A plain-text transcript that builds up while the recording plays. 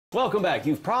Welcome back.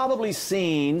 You've probably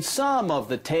seen some of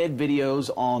the TED videos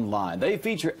online. They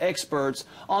feature experts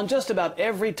on just about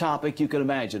every topic you can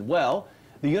imagine. Well,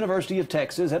 the University of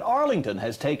Texas at Arlington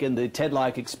has taken the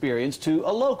TED-like experience to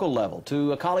a local level,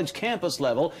 to a college campus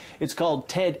level. It's called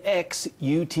TEDx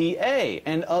UTA,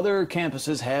 and other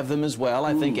campuses have them as well.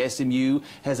 I think SMU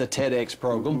has a TEDx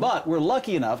program, but we're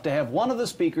lucky enough to have one of the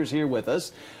speakers here with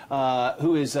us,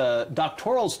 who is a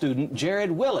doctoral student, Jared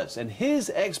Willis, and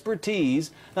his expertise,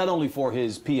 not only for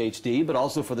his PhD, but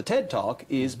also for the TED Talk,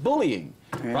 is bullying.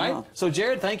 Yeah. Right? So,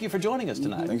 Jared, thank you for joining us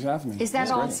tonight. Thanks for having me. Is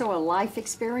that also a life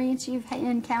experience you've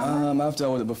encountered? I've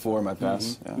dealt with it before in my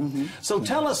past. So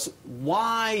tell us,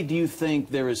 why do you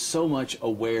think there is so much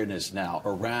awareness now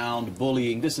around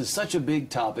bullying? This is such a big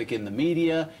topic in the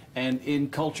media and in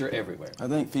culture everywhere. I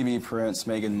think Phoebe Prince,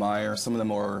 Megan Meyer, some of the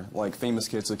more famous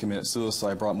kids who committed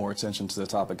suicide brought more attention to the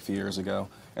topic a few years ago.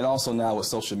 And also now with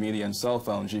social media and cell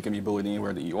phones, you can be bullied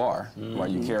anywhere that you are, while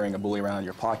you're carrying a bully around in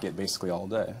your pocket basically all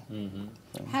day.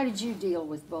 How did you deal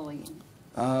with bullying?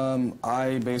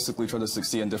 I basically try to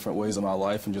succeed in different ways in my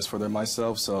life and just further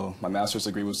myself. So my master's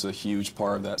degree was a huge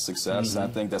part of that success. And I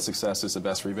think that success is the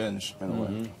best revenge in a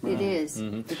way. It is.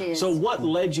 It is. So what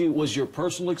led you, was your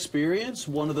personal experience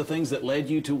one of the things that led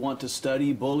you to want to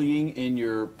study bullying in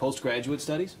your postgraduate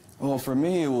studies? Well, for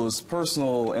me, it was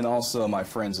personal and also my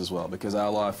friends as well, because I had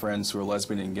a lot of friends who are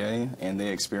lesbian and gay, and they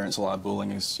experience a lot of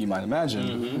bullying, as you might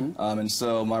imagine. And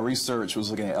so my research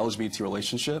was looking at LGBT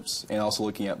relationships and also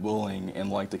looking at bullying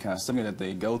and the kind of stigma that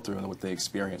they go through and what they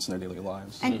experience in their daily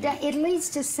lives. And it leads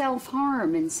to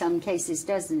self-harm in some cases,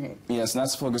 doesn't it? Yes, and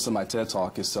that's the focus of my TED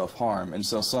Talk, is self-harm. And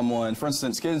so someone, for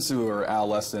instance, kids who are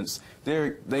adolescents,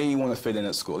 they want to fit in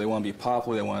at school. They want to be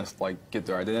popular. They want to get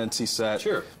their identity set.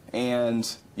 Sure. And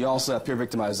you also have peer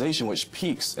victimization, which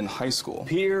peaks in high school.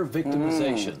 Peer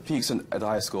victimization. Peaks at the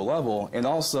high school level. And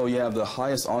also you have the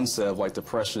highest onset of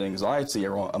depression and anxiety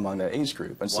among that age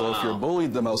group. And so if you're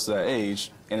bullied the most at that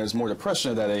age, and there's more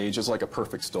depression at that age, it's like a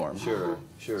perfect storm. Sure,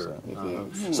 sure.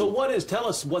 So tell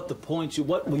us what the points,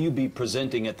 what will you be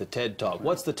presenting at the TED Talk?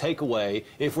 What's the takeaway?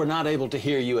 If we're not able to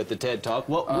hear you at the TED Talk,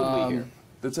 what would we hear?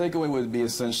 The takeaway would be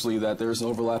essentially that there's an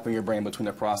overlap in your brain between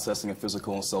the processing of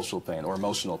physical and social pain or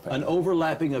emotional pain. An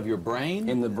overlapping of your brain?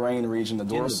 In the brain region, the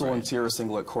dorsal anterior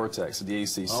cingulate cortex, the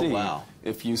DACC. Oh, wow.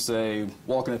 If you say,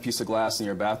 walk in a piece of glass in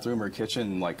your bathroom or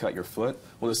kitchen and cut your foot,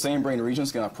 well, the same brain region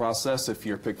is going to process if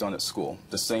you're picked on at school.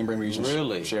 The same brain region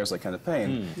shares that kind of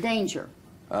pain. Danger.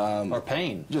 Or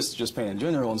pain. Just pain in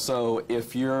general. And so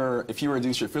if you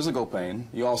reduce your physical pain,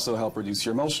 you also help reduce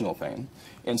your emotional pain.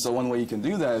 And so one way you can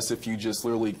do that is if you just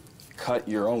literally cut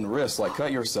your own wrist,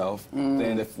 cut yourself,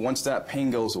 then once that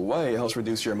pain goes away, it helps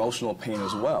reduce your emotional pain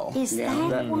as well. Is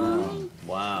that why?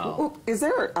 Wow. Well, is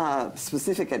there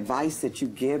specific advice that you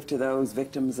give to those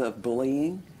victims of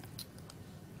bullying?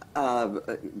 How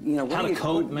to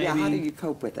cope, maybe? Yeah, how do you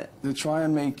cope with it? To try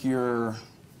and make your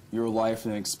life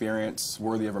and experience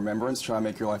worthy of remembrance, try and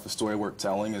make your life a story worth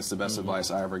telling is the best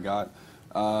advice I ever got.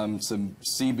 To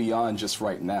see beyond just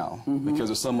right now, because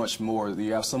there's so much more,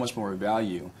 you have so much more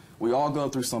value. We all go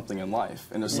through something in life,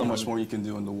 and there's so much more you can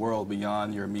do in the world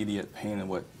beyond your immediate pain and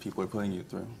what people are putting you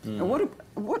through. And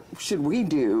what should we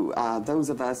do, those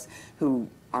of us who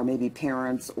are maybe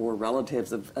parents or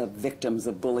relatives of victims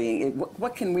of bullying?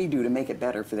 What can we do to make it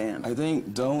better for them? I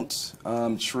think don't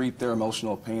treat their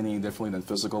emotional pain any differently than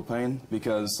physical pain,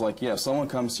 because if someone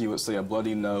comes to you with, say, a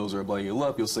bloody nose or a bloody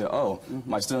lip, you'll say, oh,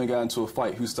 my student got into a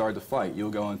fight. Who started the fight?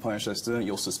 You'll go and punish that student.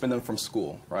 You'll suspend them from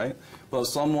school, right? But if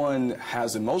someone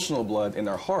has emotional blood in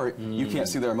their heart, you can't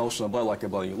see their emotional blood like a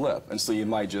bloody lip, and so you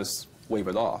might just wave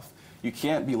it off. You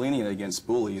can't be lenient against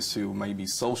bullies who may be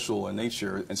social in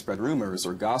nature and spread rumors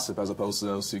or gossip as opposed to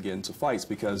those who get into fights,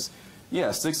 because, yeah,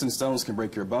 sticks and stones can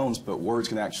break your bones, but words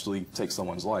can actually take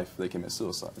someone's life if they commit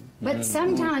suicide. But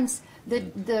sometimes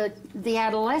the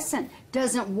adolescent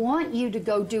doesn't want you to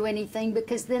go do anything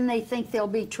because then they think they'll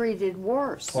be treated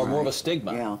worse. Or more of a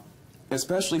stigma. Yeah.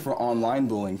 Especially for online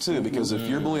bullying, too, because if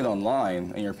you're bullied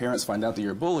online and your parents find out that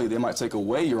you're bullied, they might take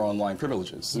away your online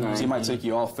privileges. So you might take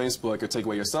you off Facebook or take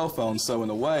away your cell phone, so in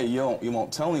a way, you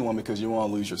won't tell anyone because you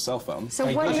won't lose your cell phone. So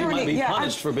because you might be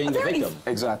punished for being the victim.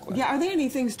 Exactly. Yeah, are there any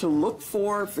things to look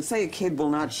for? Say a kid will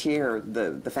not share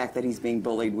the fact that he's being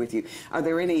bullied with you. Are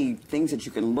there any things that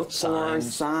you can look for,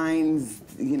 signs,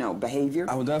 behavior?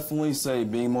 I would definitely say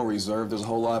being more reserved. There's a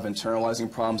whole lot of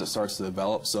internalizing problems that starts to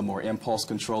develop, so more impulse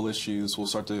control issues will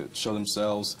start to show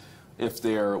themselves. if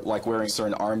they're like wearing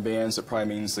certain armbands, it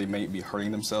probably means they may be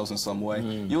hurting themselves in some way.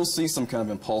 You'll see some kind of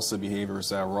impulsive behaviors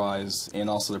that arise, and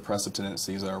also depressive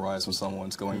tendencies that arise when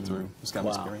someone's going through this kind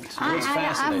of experience.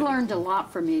 I've learned a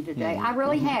lot from you today. I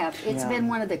really have. It's Yeah. been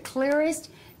one of the clearest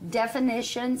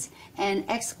definitions and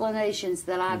explanations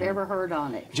that I've ever heard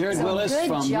on it. Jared So Willis good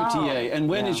from job. UTA. And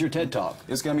when is your TED Talk?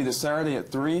 It's going to be this Saturday at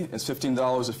 3. It's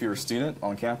 $15 if you're a student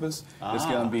on campus. It's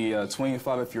going to be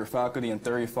 $25 if you're faculty and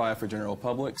 $35 for general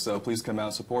public. So please come out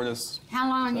and support us. How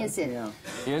long is it? Yeah.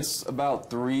 It's about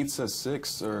 3 to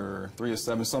 6 or 3 to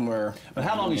 7, somewhere. But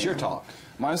how long is your talk?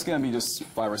 Mine's going to be just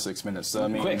 5 or 6 minutes. So I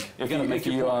mean, Quick. if You gotta make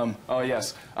your point. oh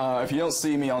yes, if you don't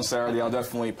see me on Saturday, I'll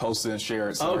definitely post it and share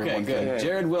it. So Okay, everyone good. can.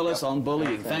 Jared Willis on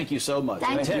bullying. Thank you so much.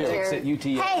 Thank you, TEDx at Jared.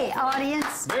 UTA. Hey,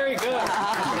 audience. Very good.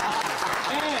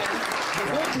 And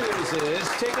the good news is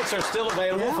tickets are still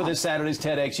available for this Saturday's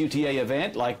TEDx UTA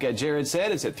event. Like Jared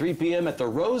said, it's at 3 p.m. at the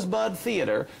Rosebud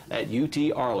Theater at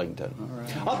UT Arlington.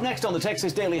 Up next on the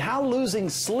Texas Daily, how losing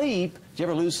sleep. Did you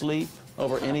ever lose sleep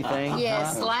over anything?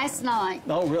 Yes, last night.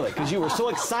 Oh, really? Because you were so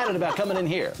excited about coming in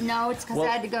here. No, it's because Well-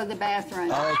 I had to go to the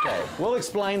bathroom. Okay, we'll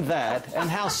explain that and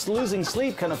how losing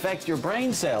sleep can affect your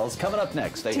brain cells coming up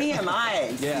next. Stay here.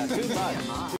 TMI. Yeah, too much.